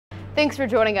Thanks for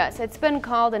joining us. It's been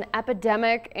called an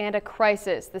epidemic and a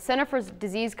crisis. The Center for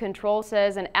Disease Control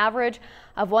says an average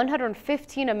of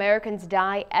 115 Americans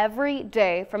die every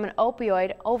day from an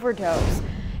opioid overdose.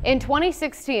 In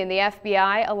 2016, the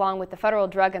FBI, along with the Federal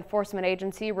Drug Enforcement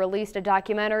Agency, released a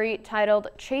documentary titled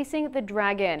Chasing the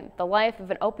Dragon: The Life of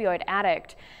an Opioid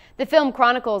Addict. The film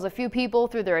chronicles a few people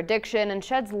through their addiction and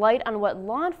sheds light on what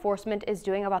law enforcement is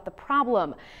doing about the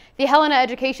problem. The Helena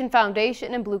Education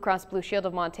Foundation and Blue Cross Blue Shield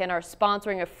of Montana are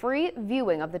sponsoring a free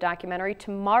viewing of the documentary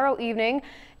tomorrow evening.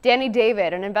 Danny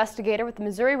David, an investigator with the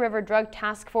Missouri River Drug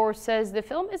Task Force, says the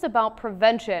film is about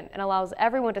prevention and allows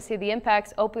everyone to see the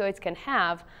impacts opioids can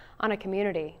have on a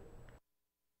community.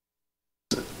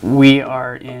 We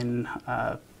are in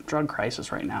a drug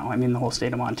crisis right now. I mean, the whole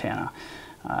state of Montana.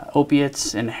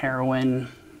 Opiates and heroin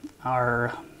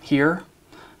are here,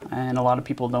 and a lot of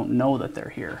people don't know that they're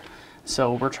here.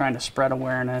 So we're trying to spread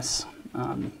awareness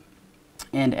and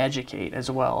educate as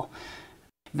well.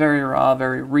 Very raw,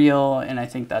 very real, and I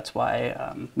think that's why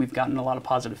we've gotten a lot of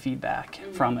positive feedback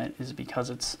from it, is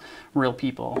because it's real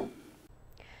people.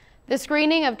 The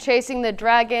screening of Chasing the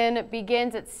Dragon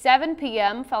begins at 7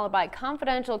 p.m., followed by a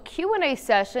confidential Q&A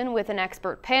session with an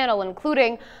expert panel,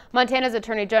 including Montana's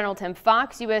Attorney General Tim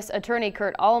Fox, U.S. Attorney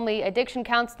Kurt Almy, addiction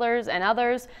counselors, and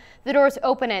others. The doors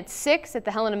open at 6 at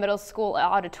the Helena Middle School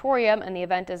auditorium, and the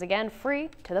event is again free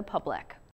to the public.